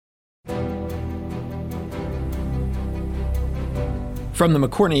From the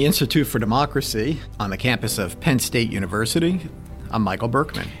McCourtney Institute for Democracy on the campus of Penn State University, I'm Michael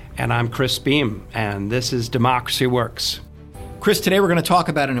Berkman. And I'm Chris Beam, and this is Democracy Works. Chris, today we're going to talk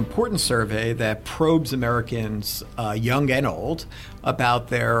about an important survey that probes Americans, young and old, about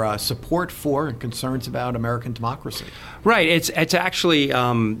their support for and concerns about American democracy. Right. It's actually,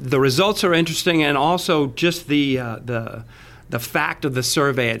 the results are interesting, and also just the fact of the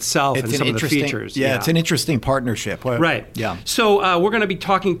survey itself and some of the features. Yeah, it's an interesting partnership. Right. Yeah. So we're going to be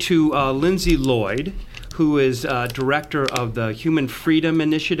talking to Lindsay Lloyd, who is director of the Human Freedom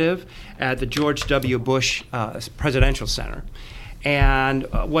Initiative at the George W. Bush Presidential Center. And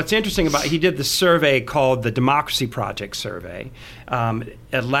what's interesting about he did the survey called the Democracy Project Survey.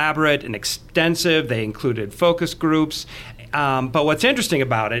 Elaborate and extensive. They included focus groups. But what's interesting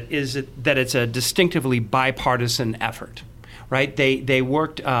about it is that it's a distinctively bipartisan effort. Right, they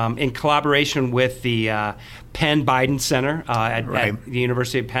worked in collaboration with the Penn Biden Center at the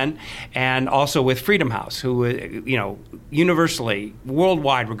University of Penn, and also with Freedom House, who universally,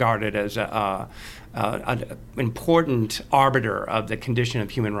 worldwide regarded as an important arbiter of the condition of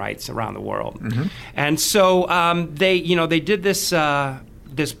human rights around the world. Mm-hmm. And so they did this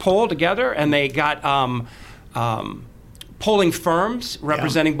poll together, and they got polling firms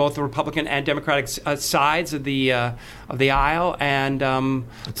representing both the Republican and Democratic sides of the aisle, and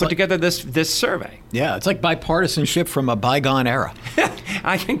put together this survey. Yeah, it's like bipartisanship from a bygone era.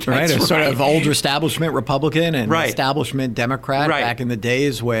 I think that's right. A sort of old establishment Republican and establishment Democrat back in the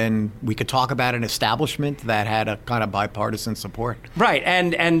days when we could talk about an establishment that had a kind of bipartisan support. Right,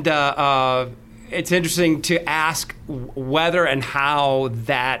 and it's interesting to ask whether and how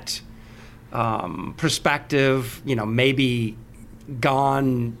that perspective, maybe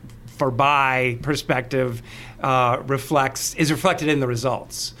gone for by perspective, is reflected in the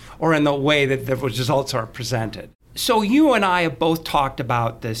results or in the way that the results are presented. So you and I have both talked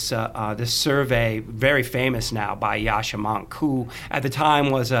about this survey, very famous now, by Yascha Mounk, who at the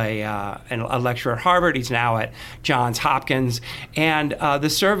time was a lecturer at Harvard. He's now at Johns Hopkins. And the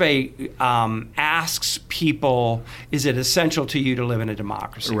survey asks people, is it essential to you to live in a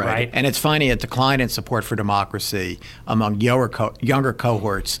democracy, right? And it's finding a decline in support for democracy among younger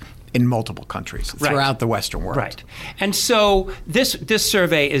cohorts in multiple countries throughout the Western world. Right. And so this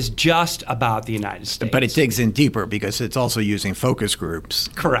survey is just about the United States. But it digs in deeper because it's also using focus groups.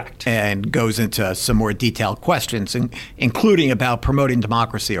 Correct. And goes into some more detailed questions, including about promoting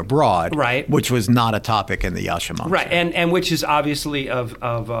democracy abroad, which was not a topic in the Yascha Mounk. Right, and which is obviously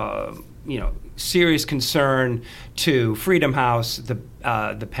of serious concern to Freedom House, the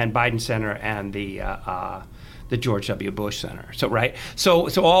Penn Biden Center, and the George W. Bush Center.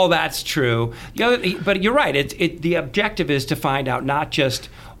 So all that's true. But you're right. The objective is to find out not just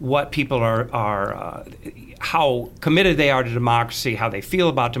what people are how committed they are to democracy, how they feel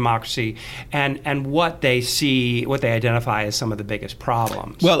about democracy, and what they see, what they identify as some of the biggest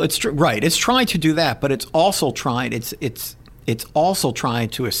problems. Well, it's right. It's trying to do that, but it's also trying. It's also trying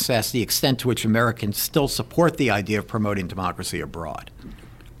to assess the extent to which Americans still support the idea of promoting democracy abroad.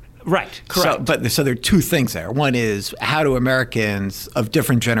 Right, correct. So there are two things there. One is, how do Americans of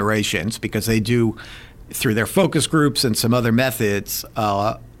different generations, because they do, through their focus groups and some other methods,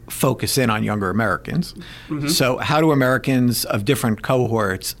 focus in on younger Americans. Mm-hmm. So how do Americans of different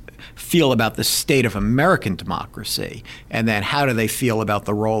cohorts feel about the state of American democracy? And then how do they feel about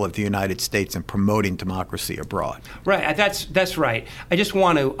the role of the United States in promoting democracy abroad? Right, that's right. I just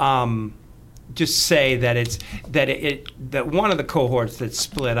want to just say that that one of the cohorts that's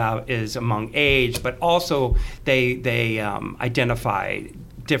split out is among age, but also they identify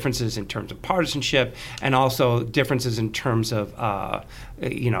differences in terms of partisanship and also differences in terms of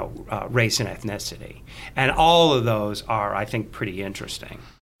race and ethnicity, and all of those are, I think, pretty interesting.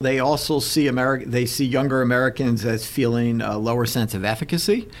 They also see younger Americans as feeling a lower sense of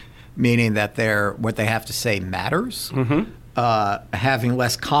efficacy, meaning that what they have to say matters, having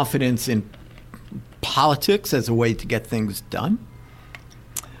less confidence in politics as a way to get things done,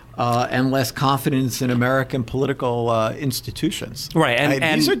 and less confidence in American political institutions. Right,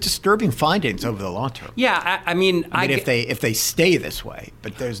 and these are disturbing findings over the long term. Yeah, I mean, if they stay this way,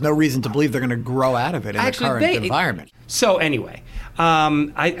 but there's no reason to believe they're going to grow out of it in the current environment. So anyway,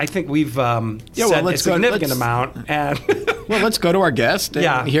 I think we've said a significant amount. And well, let's go to our guest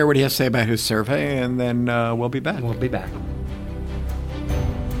and hear what he has to say about his survey, and then we'll be back. We'll be back.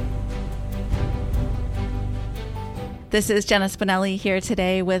 This is Jenna Spinelli here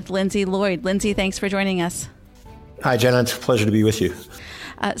today with Lindsay Lloyd. Lindsay, thanks for joining us. Hi, Jenna. It's a pleasure to be with you.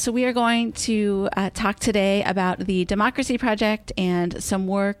 So we are going to talk today about the Democracy Project and some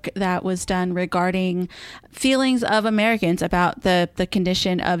work that was done regarding feelings of Americans about the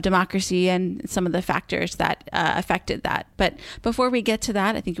condition of democracy and some of the factors that affected that. But before we get to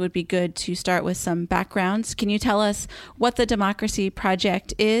that, I think it would be good to start with some backgrounds. Can you tell us what the Democracy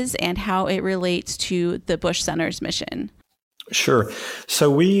Project is and how it relates to the Bush Center's mission? Sure.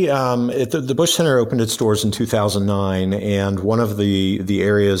 So the Bush Center opened its doors in 2009, and one of the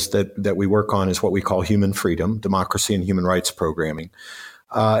areas that we work on is what we call human freedom, democracy, and human rights programming.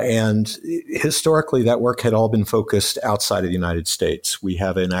 And historically, that work had all been focused outside of the United States. We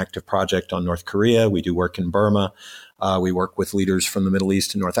have an active project on North Korea. We do work in Burma. We work with leaders from the Middle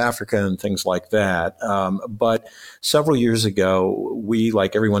East and North Africa and things like that. But several years ago, we,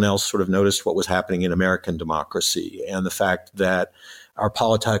 like everyone else, sort of noticed what was happening in American democracy and the fact that our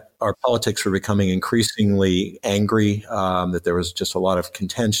politics were becoming increasingly angry, that there was just a lot of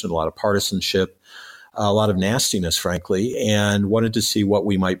contention, a lot of partisanship, a lot of nastiness, frankly, and wanted to see what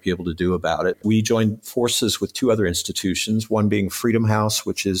we might be able to do about it. We joined forces with two other institutions, one being Freedom House,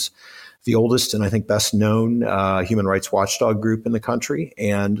 which is the oldest and I think best known human rights watchdog group in the country,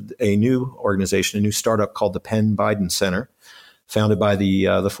 and a new organization, a new startup called the Penn Biden Center, founded by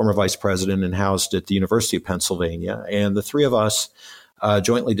the former vice president and housed at the University of Pennsylvania. And the three of us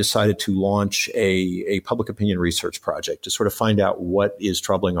jointly decided to launch a public opinion research project to sort of find out what is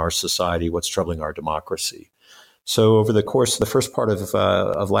troubling our society, what's troubling our democracy. So over the course of the first part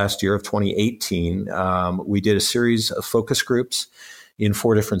of last year, of 2018, we did a series of focus groups in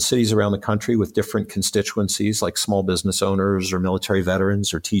 4 different cities around the country with different constituencies like small business owners or military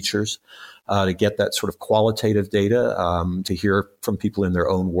veterans or teachers to get that sort of qualitative data, to hear from people in their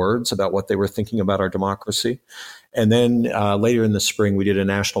own words about what they were thinking about our democracy. And then later in the spring, we did a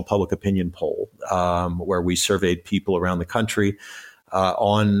national public opinion poll where we surveyed people around the country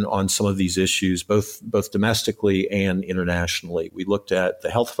on some of these issues, both domestically and internationally. We looked at the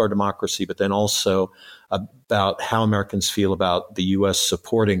health of our democracy, but then also about how Americans feel about the U.S.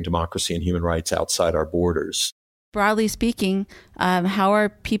 supporting democracy and human rights outside our borders. Broadly speaking, how are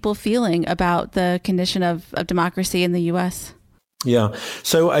people feeling about the condition of democracy in the U.S.? Yeah.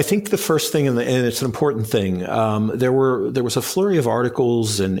 So I think the first thing, and it's an important thing, there was a flurry of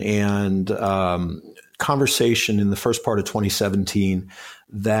articles and conversation in the first part of 2017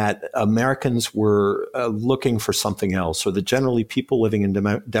 that Americans were looking for something else, or that generally people living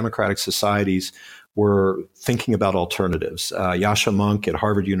in democratic societies were thinking about alternatives. Yascha Mounk at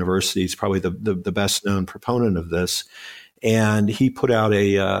Harvard University is probably the best known proponent of this. And he put out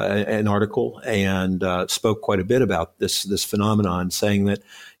an article and spoke quite a bit about this phenomenon, saying that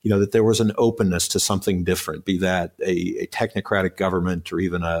that there was an openness to something different, be that a technocratic government or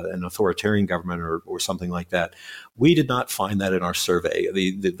even an authoritarian government or something like that. We did not find that in our survey.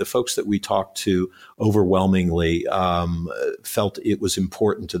 The folks that we talked to overwhelmingly felt it was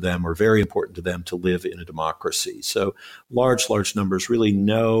important to them, or very important to them, to live in a democracy. So large numbers, really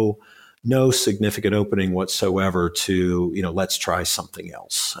no significant opening whatsoever to, let's try something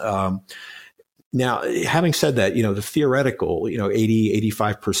else. Now, having said that, the theoretical,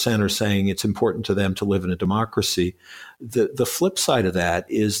 85% are saying it's important to them to live in a democracy. The flip side of that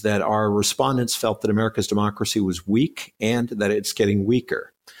is that our respondents felt that America's democracy was weak and that it's getting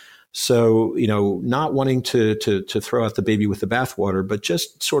weaker. So, not wanting to throw out the baby with the bathwater, but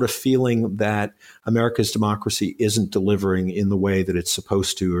just sort of feeling that America's democracy isn't delivering in the way that it's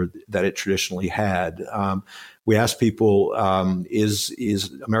supposed to, or that it traditionally had. We asked people,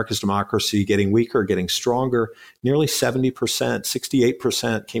 is America's democracy getting weaker or getting stronger? Nearly 70%,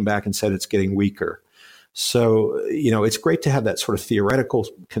 68% came back and said it's getting weaker. So, it's great to have that sort of theoretical,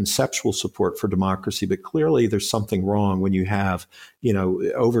 conceptual support for democracy, but clearly there's something wrong when you have,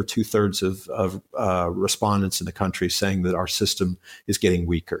 over 2/3 of respondents in the country saying that our system is getting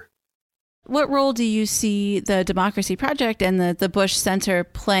weaker. What role do you see the Democracy Project and the Bush Center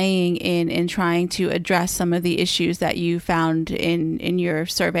playing in trying to address some of the issues that you found in your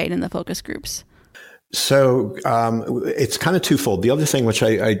survey and in the focus groups? So it's kind of twofold. The other thing, which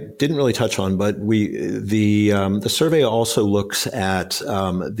I didn't really touch on, but the survey also looks at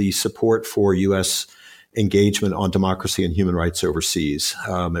the support for U.S. engagement on democracy and human rights overseas.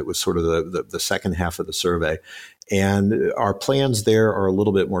 It was sort of the second half of the survey. And our plans there are a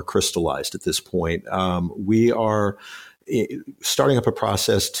little bit more crystallized at this point. We are starting up a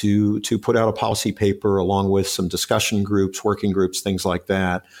process to put out a policy paper along with some discussion groups, working groups, things like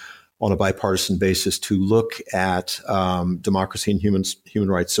that, on a bipartisan basis to look at democracy and human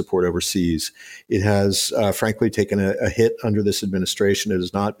rights support overseas. It has, frankly, taken a hit under this administration. It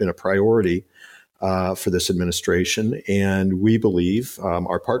has not been a priority. for this administration. And we believe,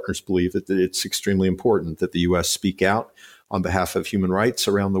 our partners believe, that it's extremely important that the U.S. speak out on behalf of human rights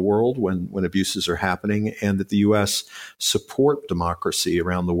around the world when abuses are happening, and that the U.S. support democracy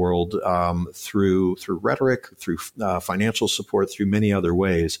around the world through rhetoric, through financial support, through many other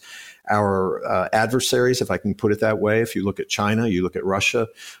ways. Our adversaries, if I can put it that way, if you look at China, you look at Russia,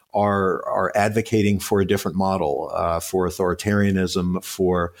 are advocating for a different model, for authoritarianism,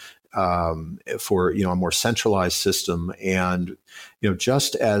 for a more centralized system. And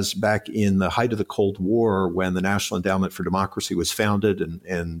just as back in the height of the Cold War, when the National Endowment for Democracy was founded,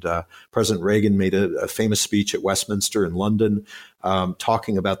 and President Reagan made a famous speech at Westminster in London,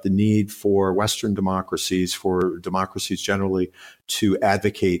 talking about the need for Western democracies, for democracies generally, to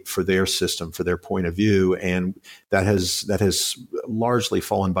advocate for their system, for their point of view, and that has largely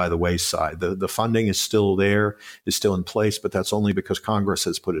fallen by the wayside. The funding is still there, is still in place, but that's only because Congress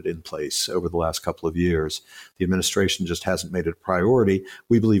has put it in place over the last couple of years. The administration just hasn't made it a priority.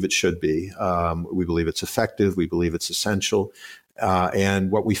 We believe it should be. We believe it's effective. We believe it's essential.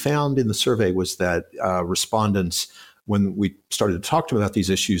 And what we found in the survey was that respondents, when we started to talk to them about these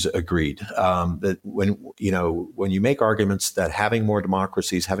issues, agreed that when you make arguments that having more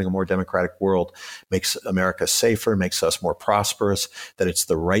democracies, having a more democratic world makes America safer, makes us more prosperous, that it's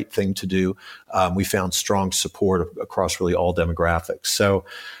the right thing to do, we found strong support across really all demographics. So,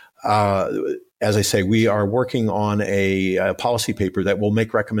 as I say, we are working on a policy paper that will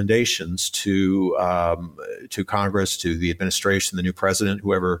make recommendations to Congress, to the administration, the new president,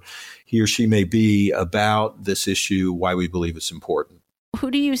 whoever he or she may be, about this issue, why we believe it's important.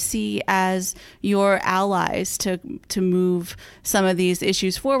 Who do you see as your allies to move some of these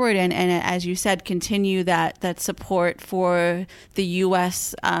issues forward and as you said, continue that support for the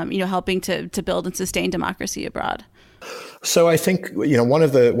U.S., helping to build and sustain democracy abroad? So I think one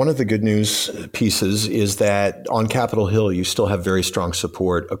of the good news pieces is that on Capitol Hill you still have very strong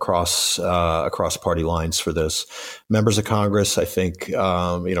support across party lines for this. Members of Congress, I think,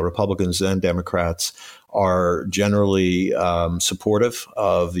 Republicans and Democrats, are generally supportive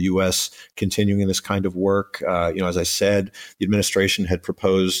of the U.S. continuing this kind of work. As I said, the administration had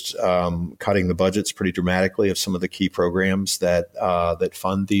proposed cutting the budgets pretty dramatically of some of the key programs that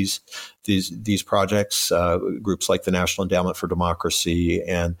fund these projects, groups like the National Endowment for Democracy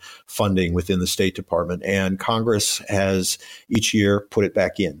and funding within the State Department. And Congress has each year put it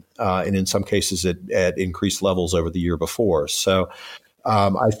back in, and in some cases at increased levels over the year before. So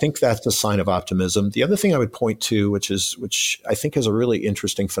I think that's a sign of optimism. The other thing I would point to, which I think is a really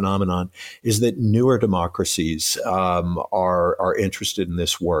interesting phenomenon, is that newer democracies are interested in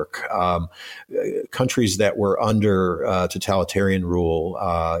this work. Countries that were under totalitarian rule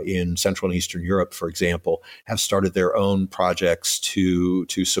in Central and Eastern Europe, for example, have started their own projects to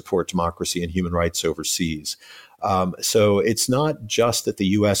support democracy and human rights overseas. So it's not just that the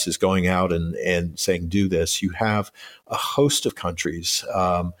U.S. is going out and saying, do this. You have a host of countries,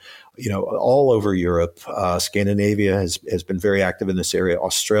 all over Europe. Scandinavia has been very active in this area.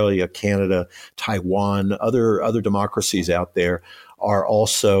 Australia, Canada, Taiwan, other democracies out there are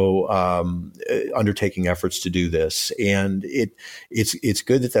also undertaking efforts to do this. And it's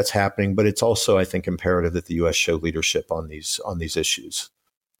good that that's happening, but it's also, I think, imperative that the U.S. show leadership on these issues.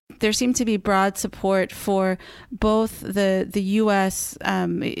 There seemed to be broad support for both the U.S.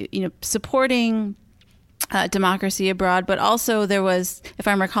 Supporting democracy abroad, but also there was, if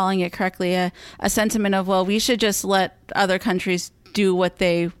I'm recalling it correctly, a sentiment of, well, we should just let other countries do what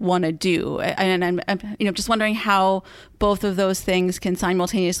they want to do. And I'm just wondering how both of those things can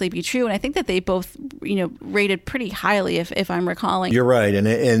simultaneously be true. And I think that they both, rated pretty highly, if I'm recalling. You're right.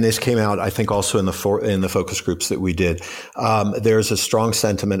 And this came out, I think, also in the focus groups that we did. There's a strong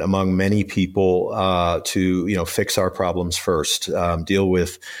sentiment among many people to, fix our problems first, deal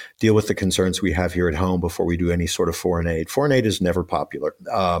with the concerns we have here at home before we do any sort of foreign aid. Foreign aid is never popular.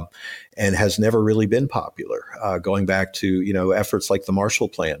 And has never really been popular, going back to efforts like the Marshall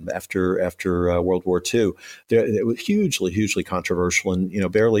Plan after World War II. It was hugely controversial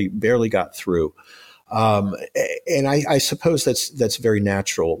and barely got through. And I suppose that's very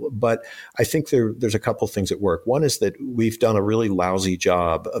natural, but I think there's a couple of things at work. One is that we've done a really lousy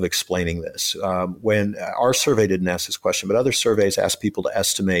job of explaining this. When our survey didn't ask this question, but other surveys ask people to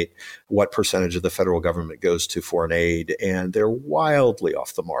estimate what percentage of the federal government goes to foreign aid, and they're wildly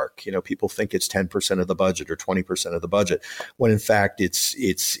off the mark. People think it's 10% of the budget or 20% of the budget, when in fact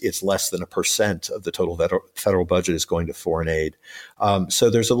it's less than 1% of the total federal budget is going to foreign aid. So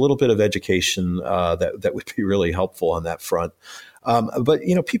there's a little bit of education that would be really helpful on that front. But,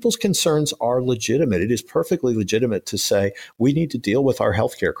 people's concerns are legitimate. It is perfectly legitimate to say we need to deal with our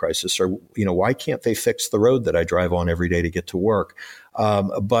healthcare crisis, or, why can't they fix the road that I drive on every day to get to work?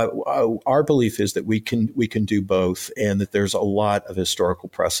 But our belief is that we can do both, and that there's a lot of historical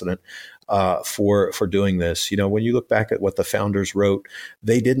precedent for doing this. When you look back at what the founders wrote,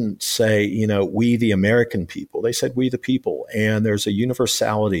 they didn't say, we the American people. They said we the people, and there's a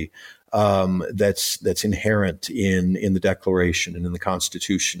universality that's inherent in the Declaration and in the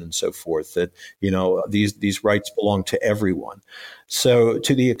Constitution and so forth, that these rights belong to everyone. So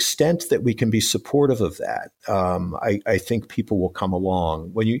to the extent that we can be supportive of that, I think people will come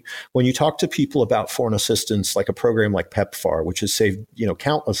along. When you talk to people about foreign assistance, like a program like PEPFAR, which has saved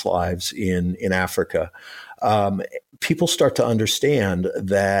countless lives in Africa, people start to understand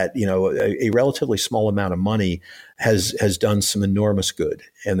that a relatively small amount of money has done some enormous good,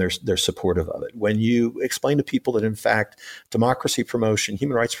 and they're supportive of it. When you explain to people that in fact democracy promotion,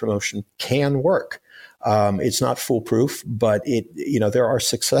 human rights promotion can work, it's not foolproof, but there are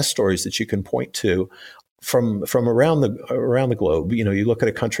success stories that you can point to from around the globe. You look at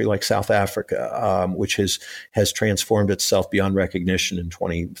a country like South Africa, which has transformed itself beyond recognition in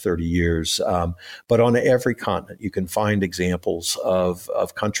 20, 30 years. But on every continent, you can find examples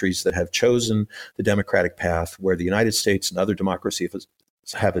of countries that have chosen the democratic path, where the United States and other democracies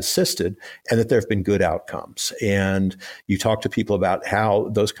have assisted, and that there have been good outcomes. And you talk to people about how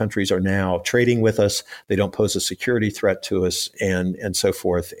those countries are now trading with us. They don't pose a security threat to us, and so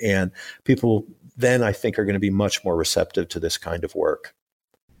forth. And people then, I think, are going to be much more receptive to this kind of work.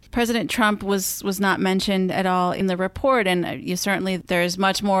 President Trump was not mentioned at all in the report, and certainly there's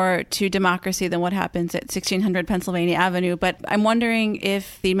much more to democracy than what happens at 1600 Pennsylvania Avenue. But I'm wondering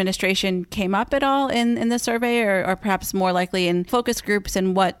if the administration came up at all in the survey, or perhaps more likely in focus groups,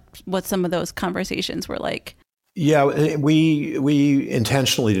 and what some of those conversations were like. Yeah, we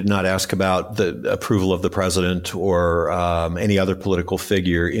intentionally did not ask about the approval of the president or any other political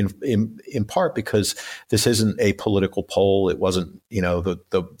figure, in part because this isn't a political poll. It wasn't,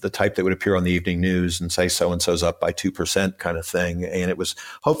 the type that would appear on the evening news and say so and so's up by 2% kind of thing. And it was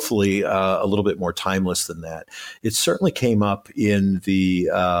hopefully a little bit more timeless than that. It certainly came up in the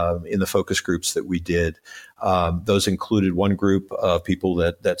focus groups that we did. Those included one group of people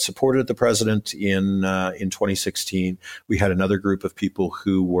that supported the president in 2016. We had another group of people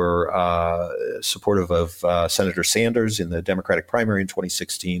who were supportive of Senator Sanders in the Democratic primary in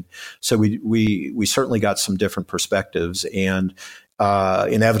 2016. So we certainly got some different perspectives, and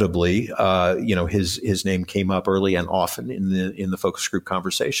inevitably, his name came up early and often in the focus group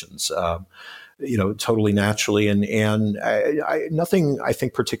conversations. Totally naturally, and nothing I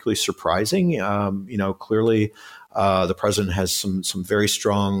think particularly surprising. Clearly, the president has some very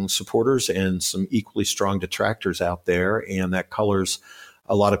strong supporters and some equally strong detractors out there, and that colors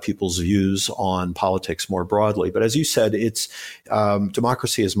a lot of people's views on politics more broadly. But as you said, it's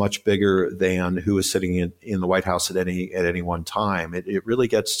democracy is much bigger than who is sitting in the White House at any one time. It really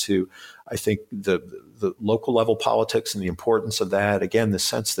gets to, I think, the local level politics and the importance of that. Again, the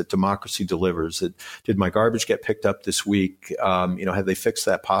sense that democracy delivers. Did my garbage get picked up this week? Have they fixed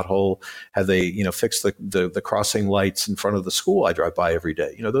that pothole? Have they, fixed the crossing lights in front of the school I drive by every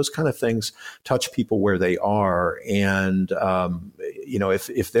day? Those kind of things touch people where they are. And,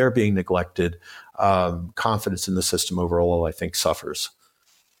 if they're being neglected, confidence in the system overall, I think, suffers.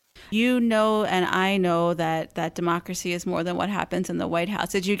 And I know that democracy is more than what happens in the White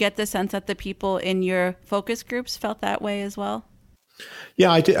House. Did you get the sense that the people in your focus groups felt that way as well?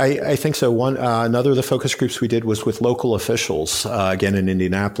 Yeah, I did. I think so. Another of the focus groups we did was with local officials, again in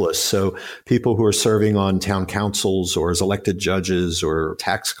Indianapolis. So people who are serving on town councils or as elected judges or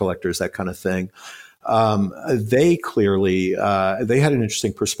tax collectors, that kind of thing. They clearly they had an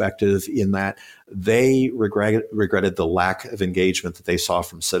interesting perspective in that they regretted the lack of engagement that they saw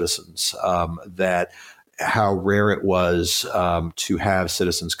from citizens, that how rare it was to have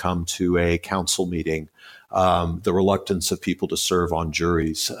citizens come to a council meeting, the reluctance of people to serve on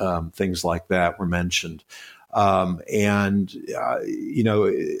juries, things like that were mentioned. Many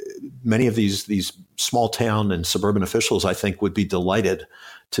of these small town and suburban officials, I think, would be delighted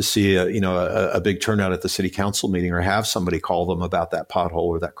to see a big turnout at the city council meeting, or have somebody call them about that pothole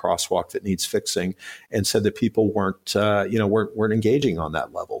or that crosswalk that needs fixing, and said that people weren't engaging on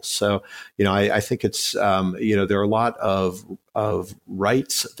that level. So, I think it's, there are a lot of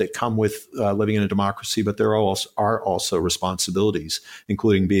rights that come with living in a democracy, but there are also responsibilities,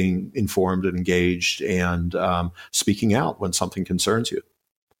 including being informed and engaged and speaking out when something concerns you.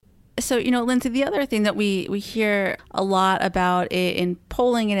 So, Lindsay, the other thing that we hear a lot about in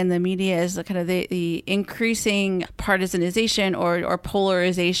polling and in the media is the kind of the increasing partisanization or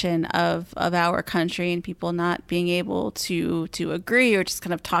polarization of our country, and people not being able to agree or just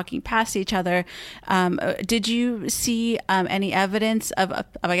kind of talking past each other. Did you see any evidence of,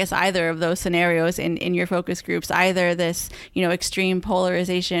 I guess, either of those scenarios in your focus groups, either this, extreme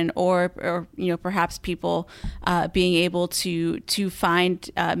polarization or perhaps people being able to find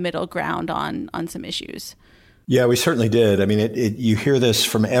middle ground on some issues? Yeah, we certainly did. I mean, you hear this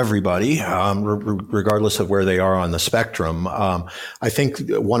from everybody, regardless of where they are on the spectrum. I think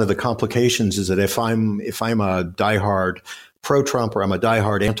one of the complications is that if I'm a diehard pro-Trump or I'm a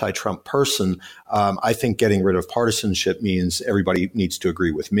diehard anti-Trump person, I think getting rid of partisanship means everybody needs to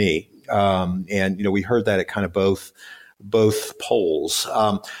agree with me. And we heard that at kind of both poles.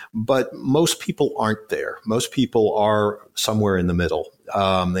 But most people aren't there. Most people are somewhere in the middle.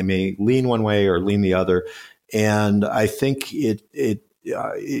 They may lean one way or lean the other. And I think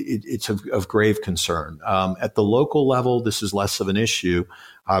it's of grave concern. At the local level, this is less of an issue.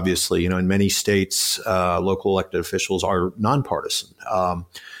 Obviously, in many states, local elected officials are nonpartisan.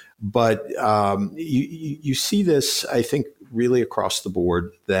 But you see this, I think, really across the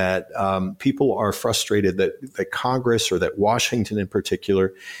board, that people are frustrated that Congress or that Washington in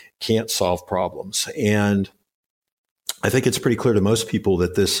particular can't solve problems. And I think it's pretty clear to most people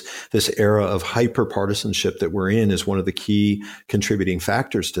that this era of hyper-partisanship that we're in is one of the key contributing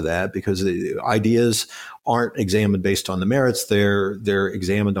factors to that, because the ideas aren't examined based on the merits. They're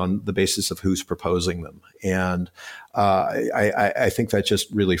examined on the basis of who's proposing them. And I think that just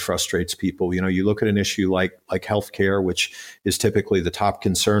really frustrates people. You look at an issue like healthcare, which is typically the top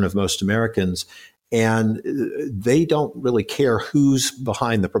concern of most Americans, and they don't really care who's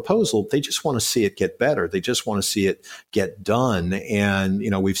behind the proposal. They just want to see it get better. They just want to see it get done. And,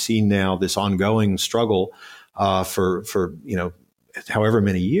 we've seen now this ongoing struggle for however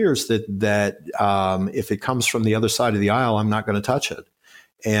many years that if it comes from the other side of the aisle, I'm not going to touch it.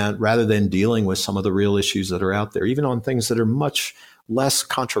 And rather than dealing with some of the real issues that are out there, even on things that are much less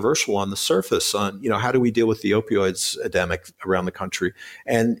controversial on the surface, on, how do we deal with the opioids epidemic around the country?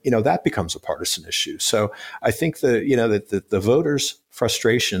 And, that becomes a partisan issue. So I think that the voters'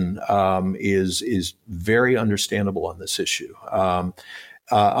 frustration is very understandable on this issue.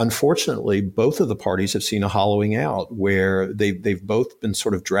 Unfortunately, both of the parties have seen a hollowing out where they've both been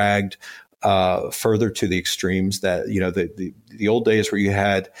sort of dragged further to the extremes. That the old days where you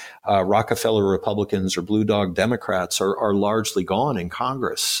had Rockefeller Republicans or Blue Dog Democrats are largely gone in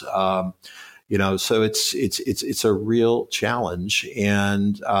Congress. So it's a real challenge,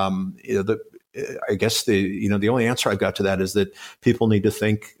 and I guess the only answer I've got to that is that people need to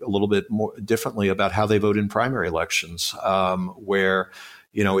think a little bit more differently about how they vote in primary elections, where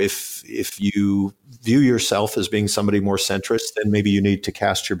if you view yourself as being somebody more centrist, then maybe you need to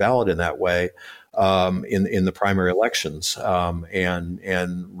cast your ballot in that way in the primary elections,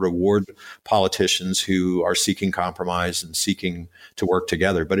 and reward politicians who are seeking compromise and seeking to work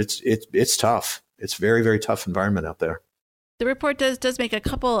together. But it's tough. It's very, very tough environment out there. The report does make a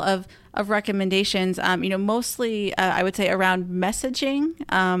couple of recommendations, mostly I would say around messaging.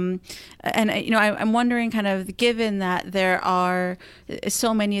 I'm wondering, kind of, given that there are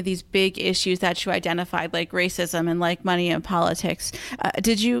so many of these big issues that you identified, like racism and like money and politics,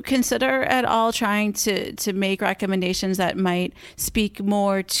 did you consider at all trying to make recommendations that might speak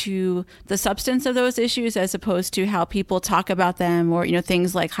more to the substance of those issues as opposed to how people talk about them, or,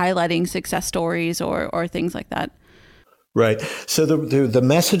 things like highlighting success stories or things like that? Right. So the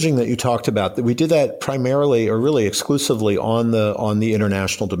messaging that you talked about, that we did that primarily or really exclusively on the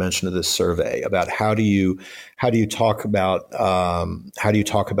international dimension of this survey, about how do you talk about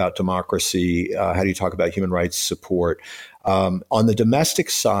democracy, how do you talk about human rights support. On the domestic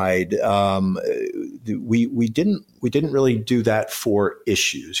side, we didn't really do that for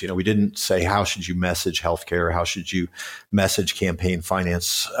issues. We didn't say, how should you message healthcare, how should you message campaign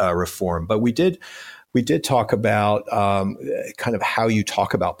finance reform, but we did talk about kind of how you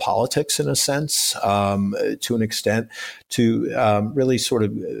talk about politics, in a sense, to an extent, to really sort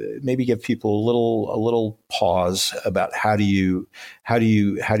of maybe give people a little pause about how do you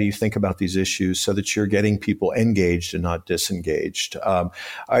think about these issues so that you're getting people engaged and not disengaged.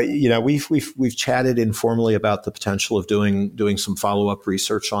 We've chatted informally about the potential of doing some follow-up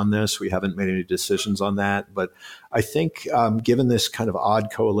research on this. We haven't made any decisions on that, but I think given this kind of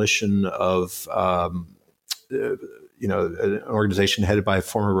odd coalition of an organization headed by a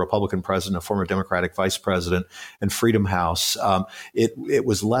former Republican president, a former Democratic vice president, and Freedom House. It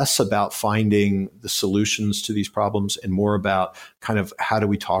was less about finding the solutions to these problems and more about kind of how do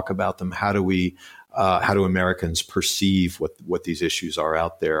we talk about them? How do Americans perceive what these issues are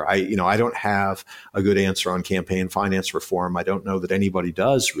out there? I don't have a good answer on campaign finance reform. I don't know that anybody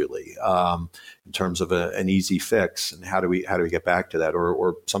does really, in terms of an easy fix. And how do we get back to that,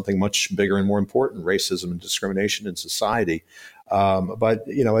 or something much bigger and more important, racism and discrimination in society? But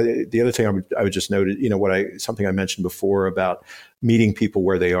the other thing I would just note, something I mentioned before about meeting people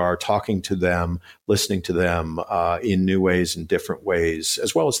where they are, talking to them, listening to them in new ways and different ways,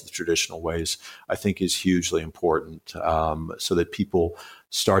 as well as the traditional ways, I think is hugely important, so that people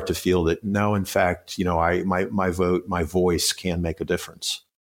start to feel that no, in fact, my voice can make a difference.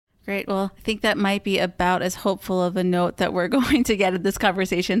 Great. Well, I think that might be about as hopeful of a note that we're going to get at this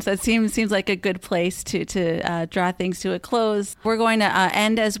conversation. So it seems like a good place to draw things to a close. We're going to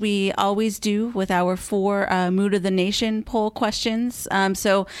end, as we always do, with our 4 Mood of the Nation poll questions.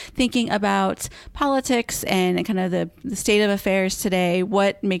 So thinking about politics and kind of the state of affairs today,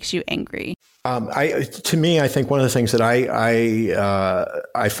 what makes you angry? To me, I think one of the things that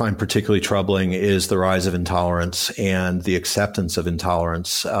I find particularly troubling is the rise of intolerance and the acceptance of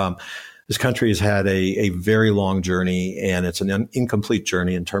intolerance. This country has had a very long journey, and it's an incomplete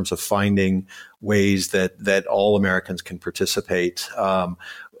journey in terms of finding ways that all Americans can participate. Some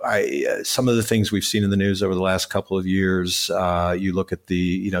of the things we've seen in the news over the last couple of years, you look at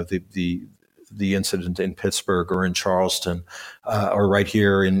the incident in Pittsburgh or in Charleston, or right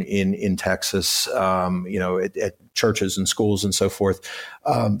here in Texas, at churches and schools and so forth,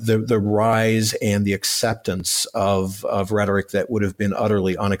 the rise and the acceptance of rhetoric that would have been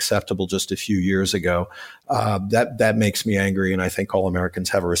utterly unacceptable just a few years ago, that makes me angry, and I think all Americans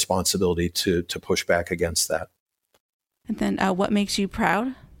have a responsibility to push back against that. And then, what makes you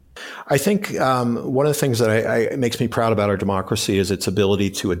proud? I think one of the things that makes me proud about our democracy is its ability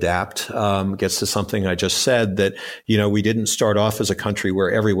to adapt. Gets to something I just said, that we didn't start off as a country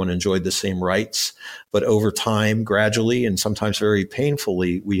where everyone enjoyed the same rights, but over time, gradually, and sometimes very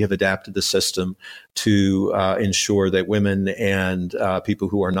painfully, we have adapted the system to ensure that women and people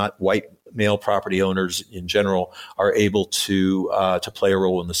who are not white male property owners in general are able to play a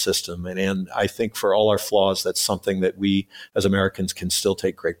role in the system. And I think for all our flaws, that's something that we as Americans can still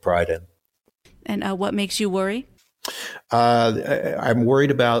take great pride in. And what makes you worry? I'm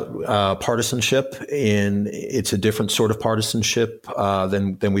worried about partisanship, and it's a different sort of partisanship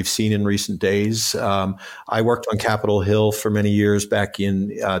than we've seen in recent days. I worked on Capitol Hill for many years back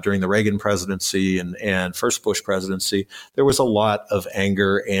during the Reagan presidency and first Bush presidency. There was a lot of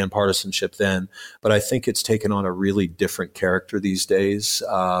anger and partisanship then, but I think it's taken on a really different character these days.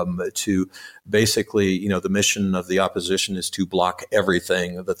 To basically, the mission of the opposition is to block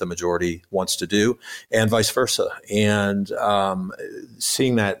everything that the majority wants to do, and vice versa. And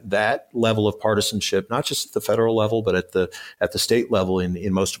seeing that level of partisanship, not just at the federal level, but at the state level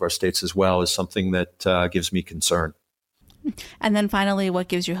in most of our states as well, is something that gives me concern. And then finally, what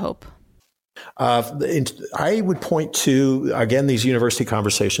gives you hope? I would point to, again, these university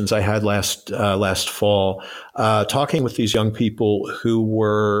conversations I had last fall, talking with these young people who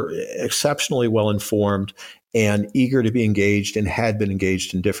were exceptionally well informed and eager to be engaged and had been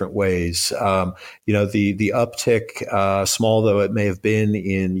engaged in different ways. The uptick, small though it may have been,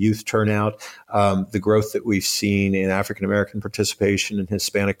 in youth turnout, the growth that we've seen in African American participation and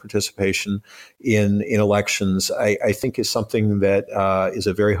Hispanic participation in elections, I think is something that is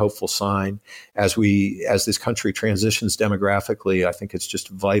a very hopeful sign as this country transitions demographically. I think it's just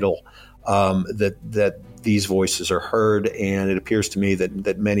vital that these voices are heard, and it appears to me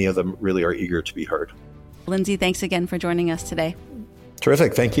that many of them really are eager to be heard. Lindsay, thanks again for joining us today.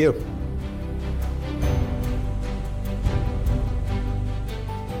 Terrific. Thank you.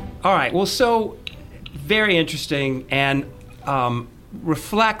 All right. Well, so very interesting, and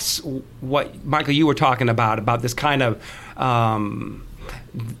reflects what, Michael, you were talking about this kind of,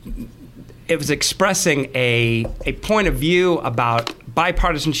 it was expressing a point of view about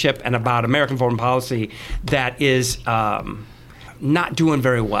bipartisanship and about American foreign policy that is not doing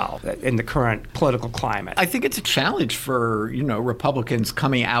very well in the current political climate. I think it's a challenge for, Republicans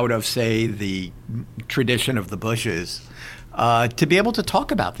coming out of, say, the tradition of the Bushes, to be able to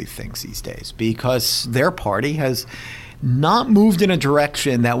talk about these things these days, because their party has not moved in a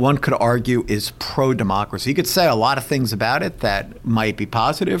direction that one could argue is pro-democracy. You could say a lot of things about it that might be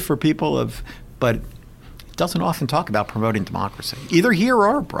positive for people, but it doesn't often talk about promoting democracy, either here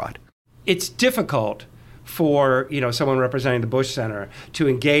or abroad. It's difficult for someone representing the Bush Center to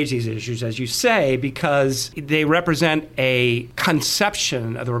engage these issues, as you say, because they represent a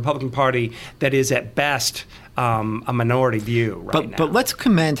conception of the Republican Party that is at best a minority view right now. But let's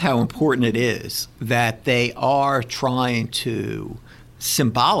commend how important it is that they are trying to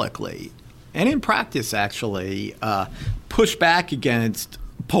symbolically and in practice actually push back against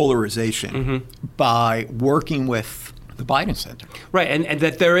polarization by working with the Biden Center, right, and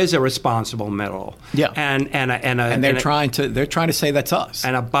that there is a responsible middle, and they're trying to say that's us,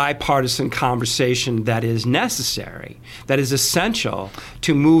 and a bipartisan conversation that is necessary, that is essential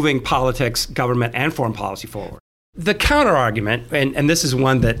to moving politics, government, and foreign policy forward. The counter argument, and this is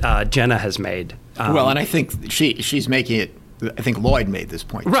one that Jenna has made. Well, and I think she's making it. I think Lloyd made this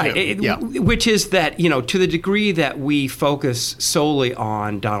point right, too. Which is that to the degree that we focus solely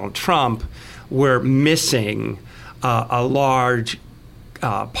on Donald Trump, we're missing a large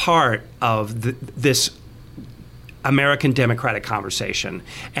part of this American democratic conversation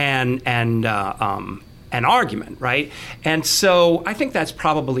and argument, right? And so I think that's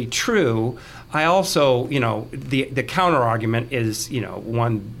probably true. I also, the counter argument is,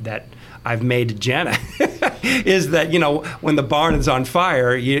 one that I've made to Jenna, is that, when the barn is on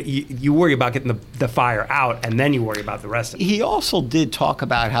fire, you worry about getting the fire out, and then you worry about the rest of it. He also did talk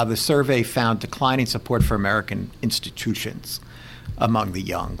about how the survey found declining support for American institutions among the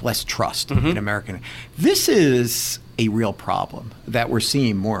young, less trust in American. This is a real problem that we're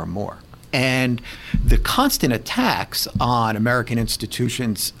seeing more and more. And the constant attacks on American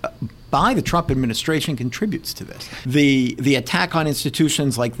institutions by the Trump administration contributes to this. The attack on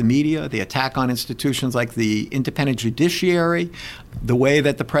institutions like the media, the attack on institutions like the independent judiciary, the way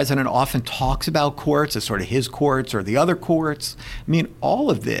that the president often talks about courts as sort of his courts or the other courts. I mean, all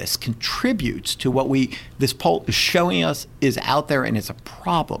of this contributes to what this poll is showing us is out there, and it's a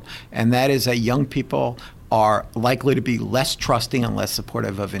problem. And that is that young people are likely to be less trusting and less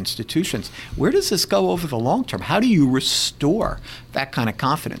supportive of institutions. Where does this go over the long term? How do you restore that kind of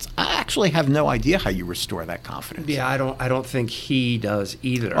confidence? I actually have no idea how you restore that confidence. Yeah, I don't think he does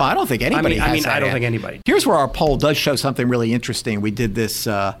either. Well, I don't think anybody has that. I don't think anybody. Here's where our poll does show something really interesting. We did this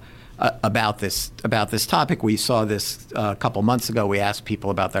about this topic. We saw this a couple months ago. We asked people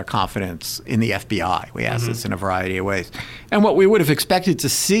about their confidence in the FBI. We asked this in a variety of ways. And what we would have expected to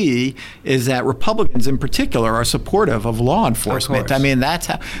see is that Republicans in particular are supportive of law enforcement. Of course. I mean, that's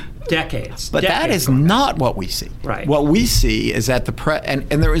how... Decades. But that is not what we see. Right. What we see is that and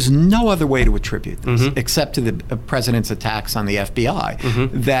there is no other way to attribute this except to the president's attacks on the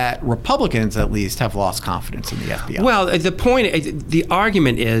FBI, that Republicans at least have lost confidence in the FBI. Well, the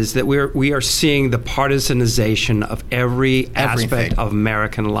argument is that we are seeing the partisanization of every aspect of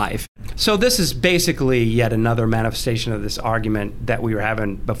American life. So this is basically yet another manifestation of this argument that we were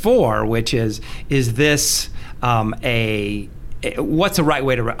having before, which is this what's the right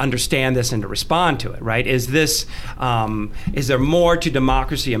way to understand this and to respond to it, right? Is there more to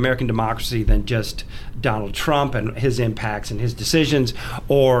democracy, American democracy, than just Donald Trump and his impacts and his decisions,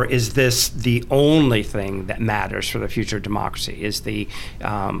 or is this the only thing that matters for the future of democracy? Is the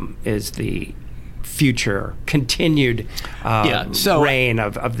future continued reign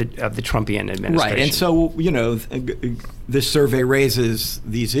of the Trumpian administration? Right, and so this survey raises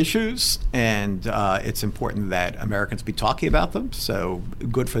these issues, and it's important that Americans be talking about them. So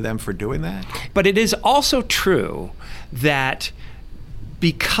good for them for doing that. But it is also true that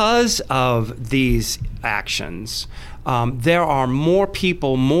because of these actions, there are more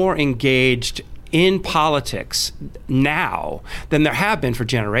people more engaged in politics now than there have been for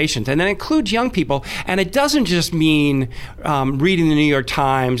generations, and that includes young people. And it doesn't just mean reading the New York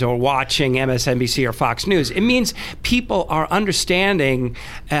Times or watching MSNBC or Fox News. It means people are understanding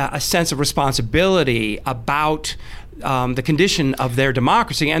a sense of responsibility about the condition of their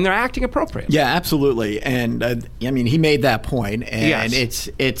democracy, and they're acting appropriately. Yeah, absolutely. And he made that point, and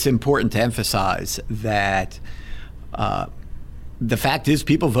it's important to emphasize that the fact is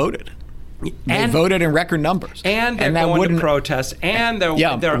people voted. They voted in record numbers, and they're going to protest, and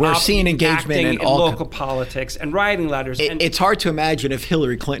we're seeing engagement in all local politics and writing letters. It's hard to imagine if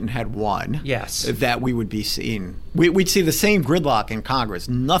Hillary Clinton had won. Yes, that we would be seeing. We'd see the same gridlock in Congress.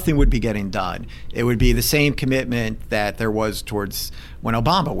 Nothing would be getting done. It would be the same commitment that there was towards when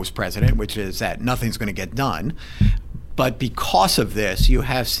Obama was president, which is that nothing's going to get done. But because of this, you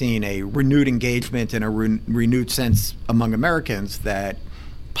have seen a renewed engagement and a renewed sense among Americans that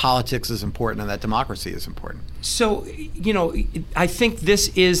politics is important and that democracy is important. So, I think this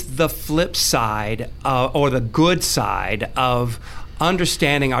is the flip side or the good side of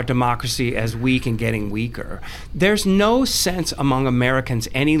understanding our democracy as weak and getting weaker. There's no sense among Americans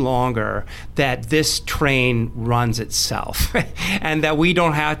any longer that this train runs itself and that we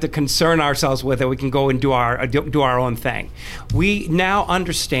don't have to concern ourselves with it. We can go and do our own thing. We now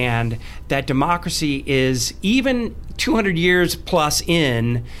understand that democracy is, even 200 years plus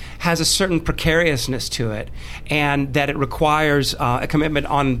in, has a certain precariousness to it, and that it requires a commitment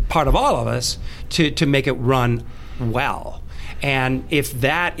on part of all of us to make it run well. And if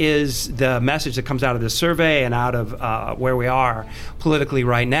that is the message that comes out of this survey and out of where we are politically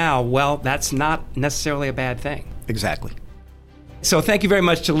right now, well, that's not necessarily a bad thing. Exactly. So thank you very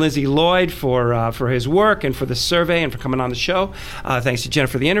much to Lindsay Lloyd for his work and for the survey and for coming on the show. Thanks to Jenna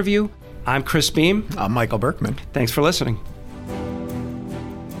for the interview. I'm Chris Beam. I'm Michael Berkman. Thanks for listening.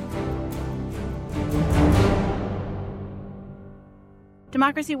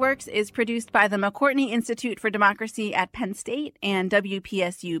 Democracy Works is produced by the McCourtney Institute for Democracy at Penn State and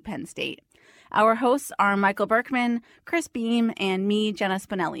WPSU Penn State. Our hosts are Michael Berkman, Chris Beam, and me, Jenna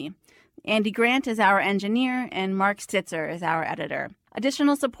Spinelli. Andy Grant is our engineer, and Mark Stitzer is our editor.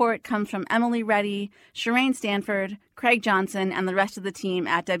 Additional support comes from Emily Reddy, Shireen Stanford, Craig Johnson, and the rest of the team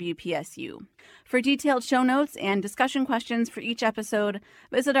at WPSU. For detailed show notes and discussion questions for each episode,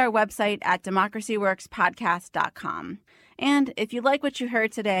 visit our website at democracyworkspodcast.com. And if you like what you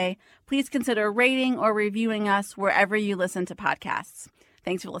heard today, please consider rating or reviewing us wherever you listen to podcasts.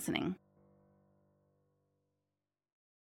 Thanks for listening.